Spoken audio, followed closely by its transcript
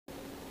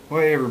Well,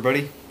 hey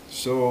everybody.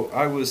 So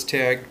I was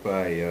tagged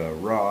by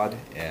Rod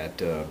at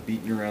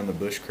Beating Around the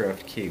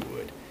Bushcraft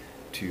caywood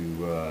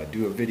to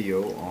do a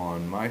video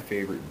on my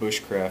favorite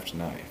bushcraft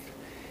knife.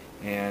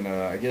 And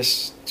I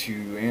guess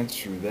to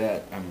answer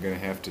that, I'm going to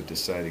have to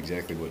decide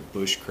exactly what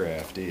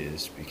bushcraft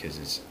is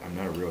because I'm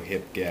not a real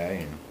hip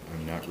guy and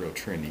I'm not real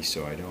trendy,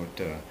 so I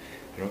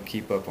don't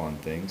keep up on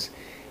things.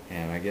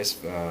 And I guess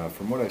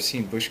from what I've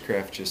seen,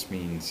 bushcraft just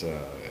means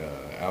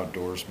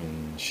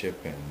outdoorsmanship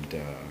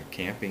and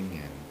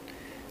camping and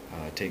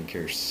taking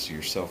care of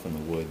yourself in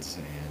the woods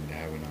and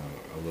having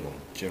a little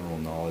general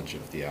knowledge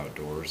of the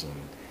outdoors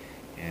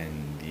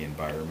and the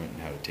environment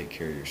and how to take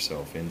care of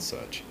yourself in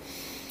such.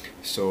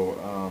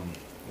 So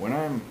when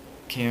I'm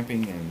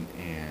camping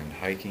and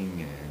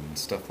hiking and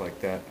stuff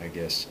like that, I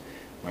guess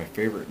my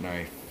favorite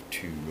knife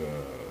to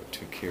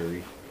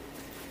carry,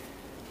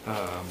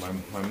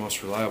 my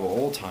most reliable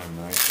old-time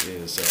knife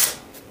is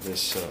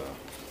this. I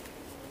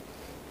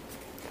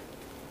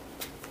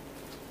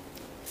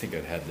think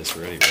I'd had this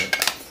already,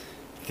 right?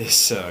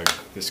 This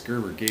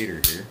Gerber Gator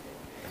here,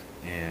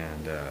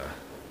 and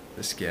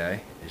this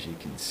guy, as you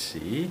can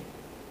see,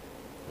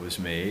 was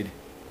made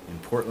in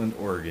Portland,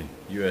 Oregon,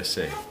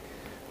 USA.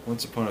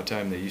 Once upon a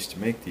time, they used to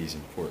make these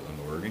in Portland,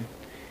 Oregon,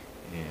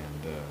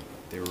 and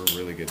they were a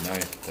really good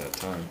knife at that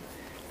time.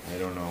 I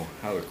don't know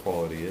how the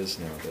quality is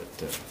now that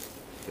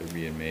they're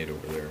being made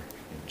over there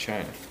in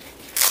China,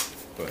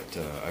 but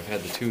I've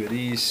had the two of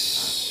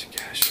these,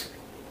 gosh,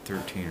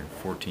 13 or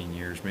 14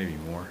 years, maybe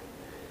more.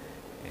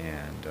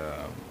 And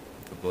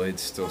the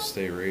blades still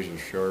stay razor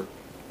sharp,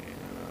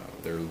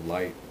 and they're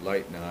light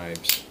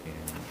knives,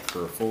 and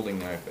for a folding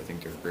knife I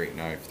think they're a great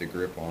knife. The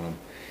grip on them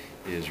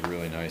is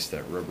really nice,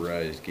 that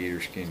rubberized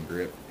gator skin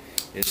grip.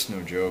 It's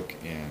no joke,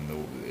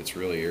 and it's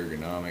really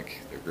ergonomic.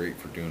 They're great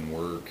for doing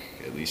work,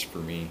 at least for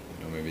me.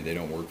 You know, maybe they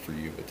don't work for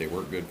you, but they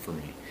work good for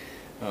me.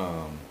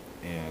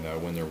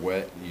 And when they're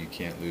wet, you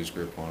can't lose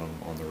grip on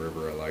them on the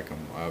river. I like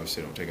them. I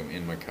obviously don't take them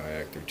in my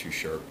kayak. They're too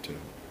sharp to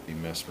be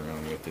messing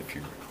around with if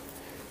you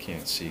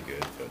can't see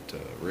good, but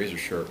razor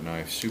sharp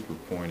knife, super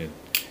pointed.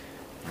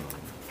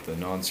 The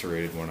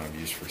non-serrated one I've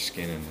used for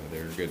skinning,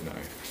 they're a good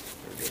knife.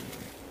 They're a good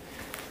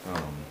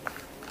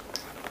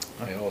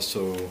knife. I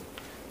also,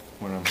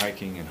 when I'm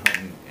hiking and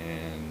hunting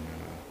and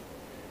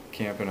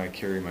camping, I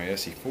carry my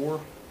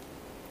SE4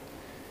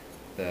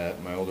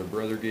 that my older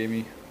brother gave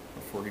me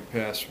before he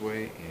passed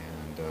away,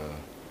 and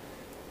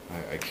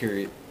I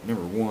carry it,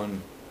 number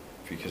one,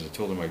 because I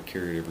told him I'd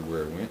carry it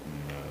everywhere I went,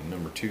 and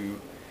number two,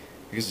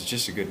 because it's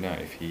just a good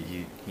knife.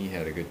 He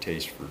had a good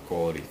taste for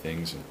quality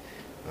things, and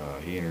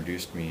he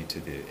introduced me to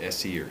the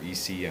SE or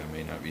EC. I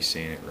may not be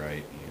saying it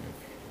right. You know,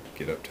 if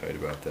you get uptight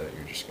about that,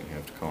 you're just going to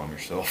have to calm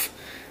yourself.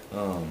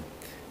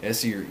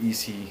 SE or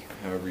EC,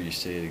 however you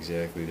say it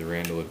exactly, the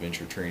Randall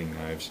Adventure Training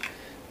knives.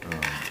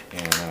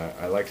 And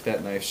I liked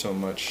that knife so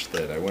much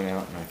that I went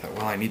out and I thought,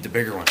 well, I need the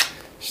bigger one.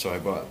 So I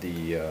bought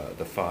the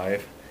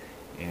 5,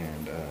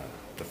 and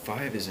the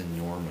 5 is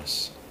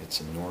enormous. It's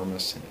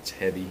enormous and it's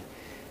heavy.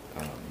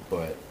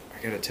 But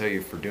I gotta tell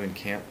you, for doing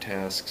camp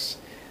tasks,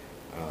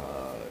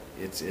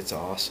 it's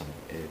awesome.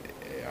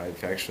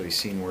 I've actually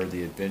seen where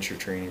the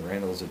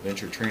Randall's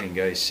Adventure Training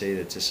guys say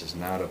that this is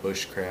not a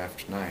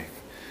bushcraft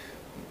knife.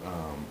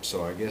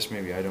 So I guess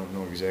maybe I don't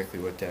know exactly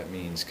what that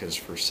means, because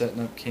for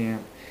setting up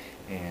camp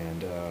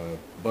and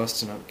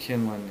busting up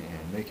kindling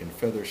and making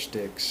feather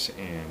sticks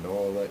and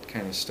all that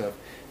kind of stuff,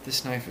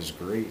 this knife is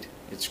great.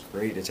 It's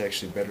great. It's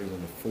actually better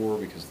than the 4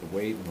 because of the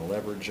weight and the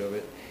leverage of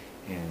it.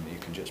 And you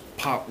can just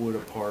pop wood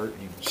apart,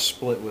 you can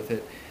split with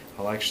it.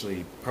 I'll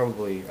actually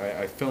probably,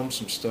 I filmed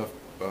some stuff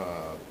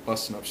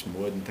busting up some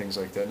wood and things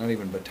like that, not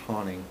even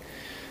batoning,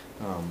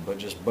 but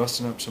just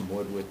busting up some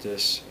wood with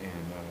this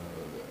and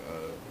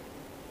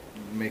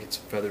making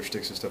some feather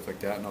sticks and stuff like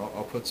that. And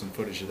I'll put some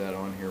footage of that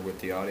on here with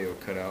the audio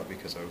cut out,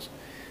 because I was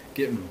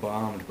getting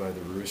bombed by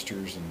the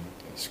roosters and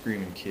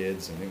screaming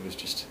kids, and it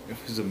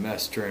was a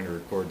mess trying to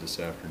record this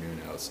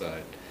afternoon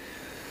outside.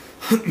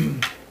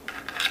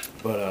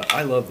 But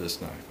I love this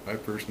knife. I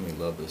personally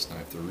love this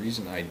knife. The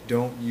reason I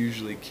don't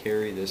usually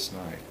carry this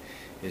knife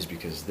is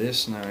because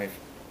this knife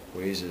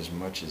weighs as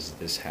much as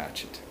this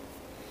hatchet.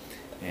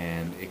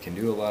 And it can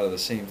do a lot of the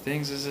same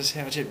things as this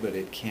hatchet, but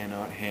it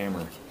cannot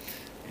hammer.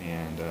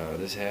 And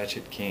this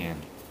hatchet can.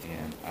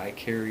 And I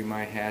carry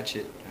my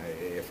hatchet.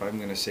 If I'm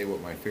going to say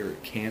what my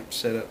favorite camp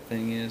setup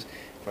thing is,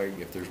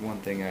 if there's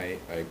one thing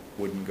I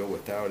wouldn't go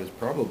without, is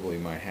probably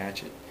my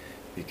hatchet.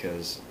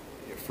 Because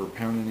for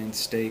pounding in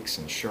stakes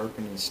and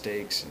sharpening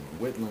stakes and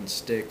whittling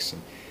sticks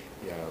and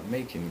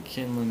making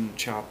kindling,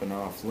 chopping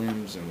off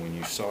limbs, and when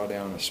you saw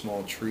down a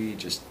small tree,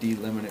 just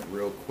deliming it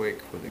real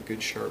quick with a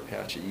good sharp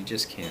hatchet. You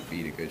just can't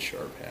beat a good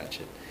sharp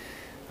hatchet.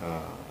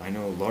 I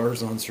know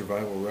Lars on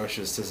Survival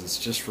Russia says it's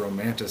just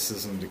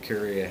romanticism to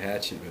carry a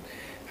hatchet, but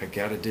I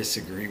gotta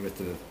disagree with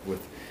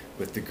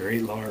the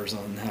great Lars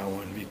on that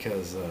one,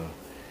 because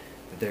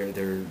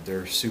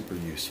they're super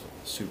useful.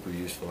 Super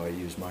useful. I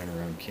use mine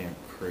around camp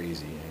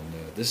crazy.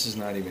 And this is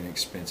not even an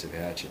expensive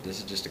hatchet. This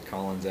is just a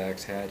Collins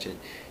axe hatchet.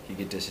 You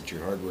get this at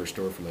your hardware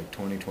store for like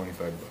 20-25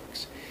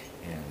 bucks.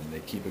 And they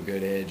keep a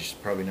good edge.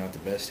 Probably not the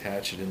best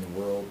hatchet in the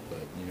world,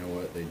 but you know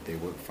what? They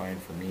work fine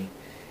for me,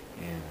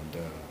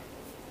 and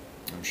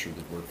I'm sure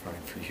they'd work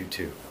fine for you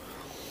too.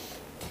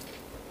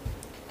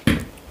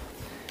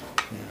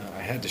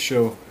 I had to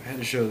show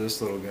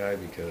this little guy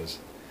because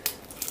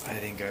I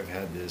think I've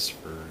had this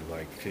for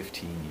like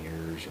 15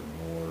 years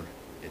or more.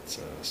 It's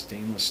a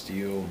stainless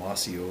steel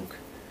mossy oak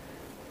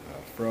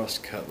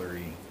frost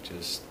cutlery,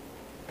 just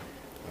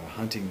a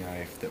hunting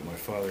knife that my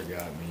father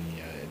got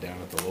me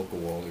down at the local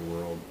Wally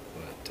World.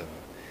 But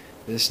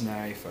this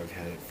knife, I've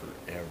had it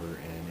forever,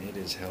 and it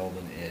has held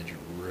an edge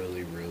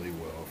really, really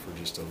well for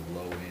just a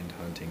low-end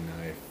hunting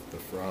knife. The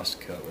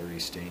frost cutlery,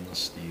 stainless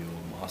steel,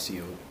 mossy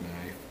oak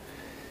knife.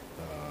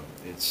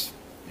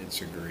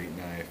 It's a great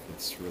knife.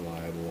 It's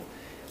reliable.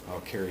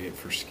 I'll carry it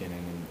for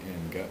skinning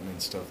and gutting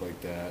and stuff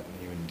like that,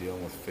 and even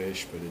dealing with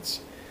fish. But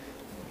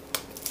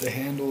the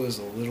handle is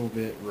a little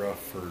bit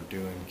rough for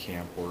doing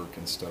camp work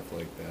and stuff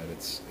like that.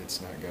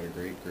 It's not got a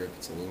great grip.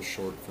 It's a little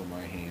short for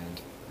my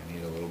hand. I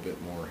need a little bit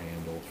more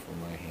handle for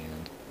my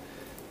hand.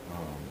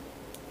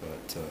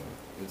 But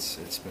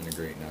it's been a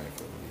great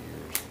knife over the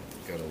years.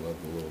 Gotta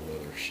love the little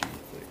leather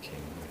sheath that it came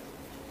with.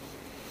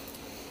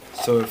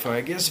 So if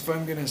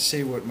I'm gonna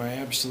say what my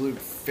absolute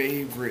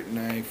favorite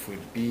knife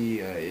would be,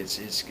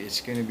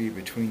 it's gonna be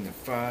between the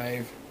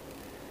 5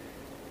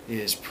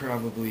 is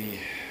probably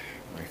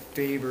my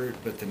favorite,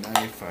 but the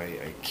knife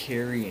I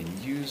carry and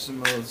use the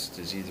most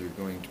is either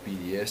going to be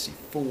the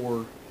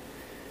SE4,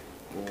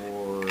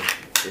 or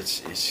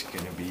it's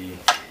gonna be,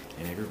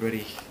 and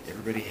everybody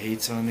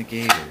hates on the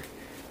Gator,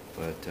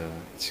 but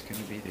it's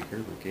gonna be the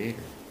Gerber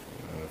Gator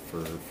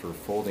for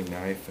folding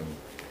knife, and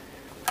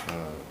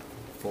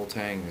full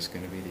tang is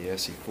going to be the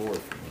SE4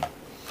 for me.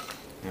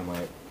 Now,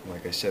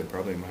 like I said,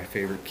 probably my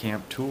favorite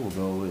camp tool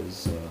though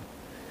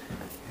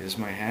is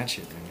my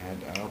hatchet,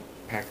 and I'll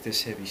pack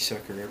this heavy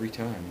sucker every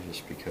time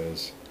just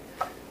because,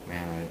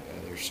 man,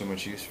 there's so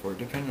much use for it,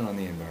 depending on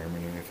the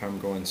environment. And if I'm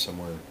going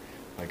somewhere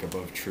like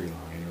above tree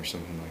line or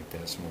something like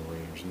that, somewhere where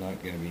there's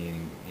not going to be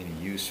any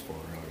use for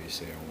it,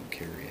 obviously I won't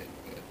carry it.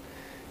 But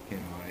you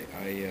know,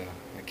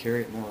 I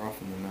carry it more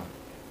often than not.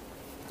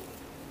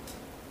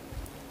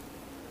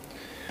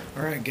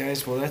 Alright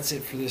guys, well that's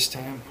it for this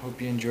time. Hope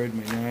you enjoyed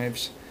my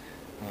knives.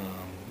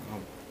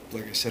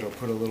 Like I said, I'll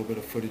put a little bit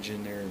of footage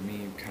in there of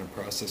me kind of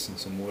processing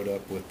some wood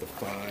up with the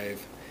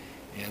 5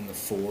 and the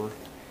 4,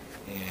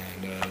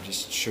 and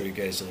just show you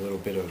guys a little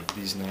bit of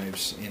these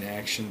knives in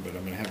action, but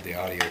I'm going to have the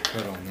audio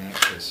cut on that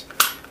because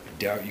I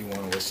doubt you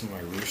want to listen to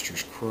my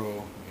roosters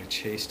crow. I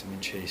chased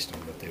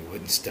them, but they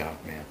wouldn't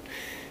stop, man.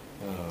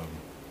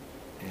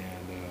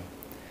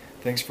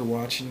 Thanks for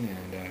watching,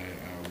 and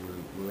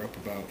we're up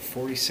about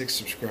 46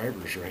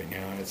 subscribers right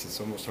now. It's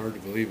almost hard to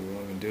believe. We've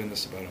only been doing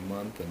this about a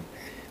month, and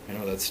I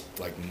know that's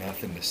like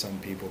nothing to some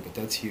people, but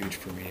that's huge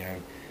for me.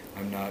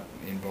 I'm not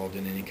involved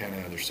in any kind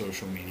of other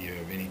social media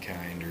of any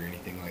kind or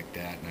anything like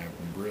that, and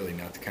I'm really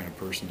not the kind of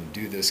person to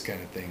do this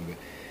kind of thing,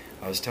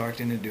 but I was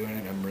talked into doing it,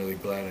 and I'm really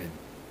glad I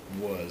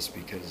was,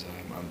 because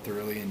I'm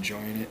thoroughly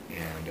enjoying it,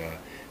 and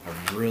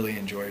I've really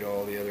enjoyed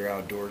all the other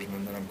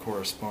outdoorsmen that I'm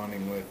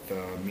corresponding with,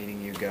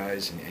 meeting you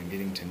guys and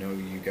getting to know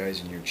you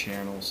guys and your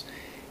channels,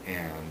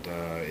 and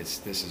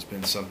this has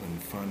been something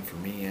fun for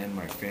me and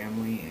my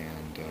family,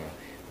 and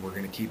we're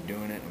going to keep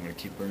doing it. I'm going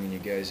to keep bringing you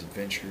guys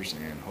adventures,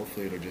 and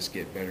hopefully it'll just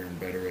get better and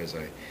better as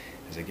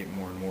I get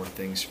more and more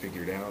things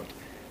figured out.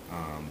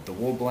 The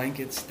wool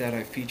blankets that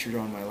I featured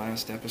on my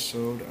last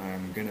episode,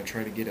 I'm going to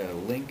try to get a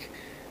link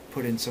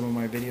put in some of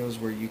my videos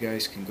where you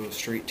guys can go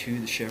straight to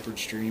the Shepherd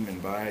Stream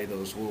and buy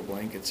those wool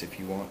blankets if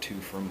you want to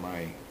from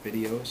my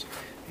videos,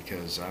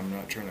 because I'm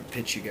not trying to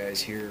pitch you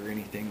guys here or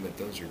anything, but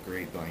those are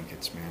great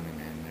blankets, man,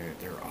 and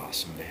they're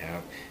awesome to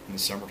have. In the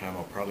summertime,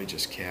 I'll probably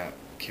just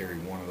carry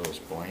one of those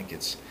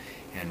blankets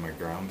and my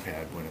ground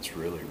pad when it's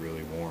really,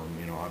 really warm.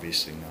 You know,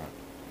 obviously not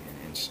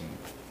in some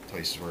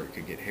places where it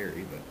could get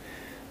hairy, but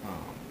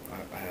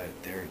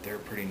they're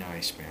pretty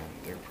nice, man.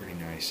 They're pretty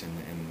nice,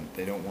 and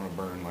they don't want to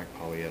burn like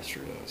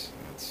polyester does.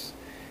 That's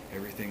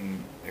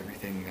everything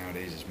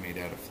nowadays is made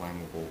out of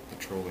flammable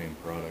petroleum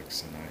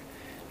products, and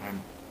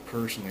I'm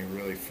personally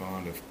really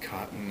fond of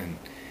cotton and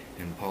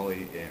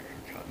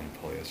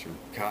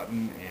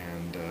cotton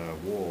and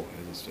wool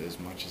as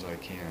much as I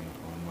can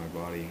on my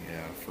body,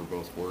 for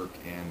both work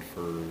and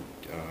for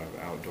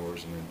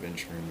outdoors and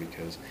adventuring,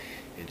 because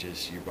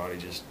your body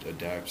just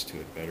adapts to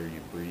it better.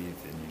 You breathe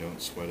and you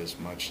don't sweat as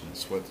much, and the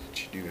sweat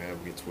that you do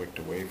have gets wicked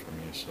away from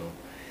you. So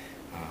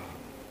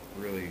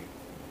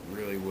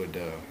really would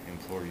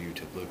implore you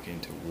to look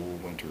into wool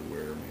winter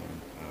wear,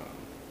 man.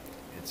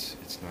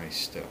 It's nice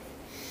stuff.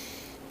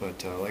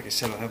 But like I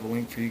said, I'll have a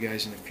link for you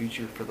guys in the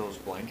future for those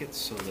blankets,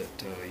 so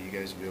that you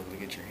guys will be able to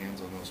get your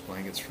hands on those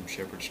blankets from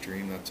Shepherd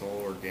Stream. That's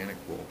all organic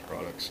wool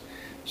products,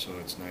 so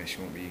it's nice.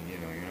 You won't be,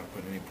 you're not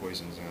putting any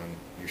poisons on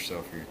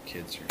yourself or your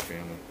kids or your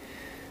family.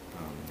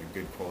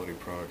 They're good quality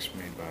products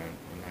made by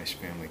a nice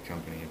family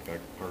company. In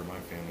fact, part of my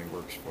family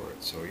works for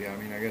it. So yeah, I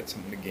mean, I got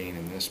something to gain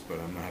in this, but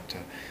I'm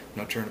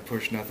not trying to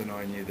push nothing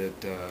on you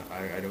that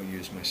I don't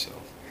use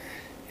myself.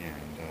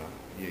 And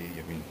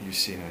I mean, you've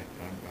seen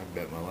I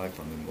bet my life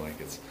on them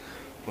blankets.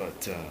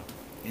 But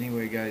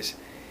anyway, guys,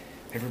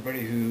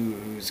 everybody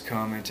who's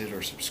commented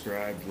or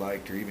subscribed,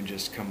 liked, or even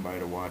just come by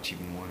to watch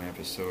even one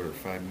episode or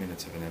 5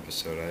 minutes of an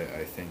episode,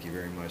 I thank you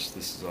very much.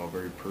 This is all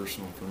very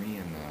personal for me,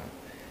 and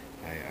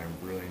I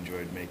really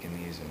enjoyed making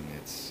these, and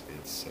it's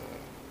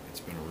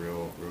been a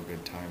real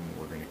good time.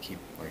 We're going to keep,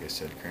 like I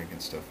said, cranking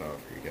stuff out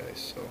for you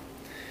guys. So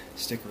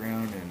stick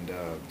around,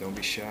 and don't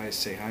be shy.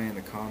 Say hi in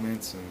the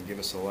comments and give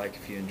us a like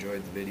if you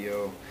enjoyed the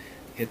video.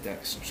 Hit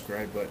that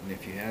subscribe button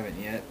if you haven't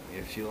yet,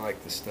 if you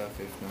like the stuff.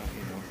 If not,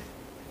 you know,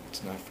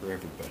 it's not for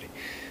everybody.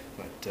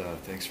 But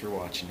thanks for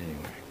watching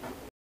anyway.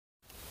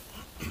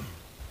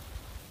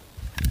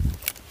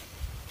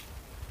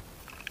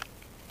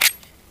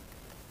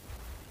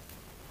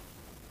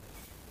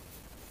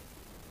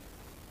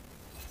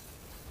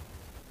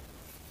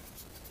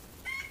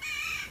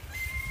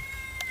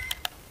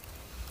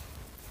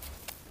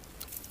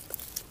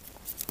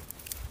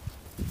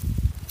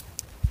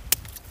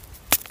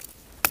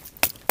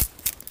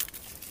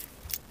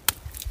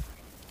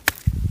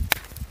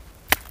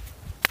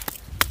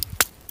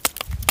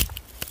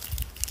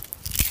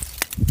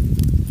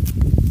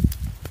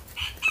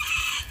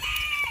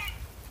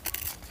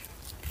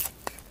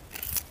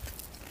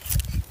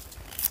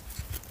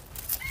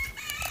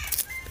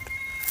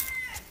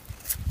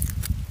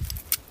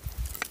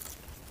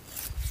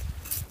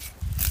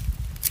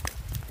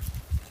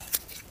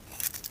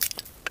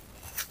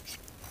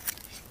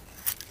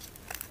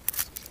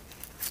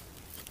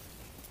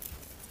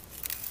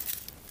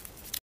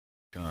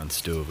 On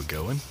stove a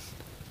going.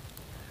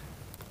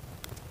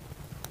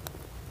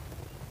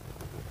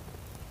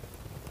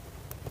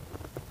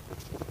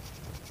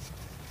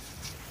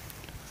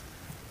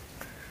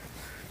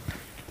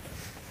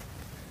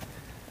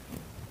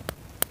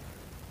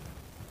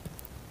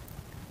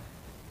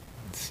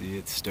 See,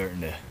 it's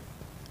starting to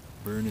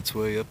burn its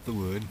way up the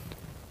wood.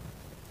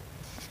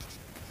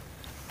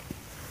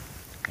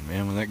 And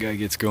man, when that guy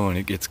gets going,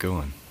 it gets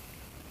going.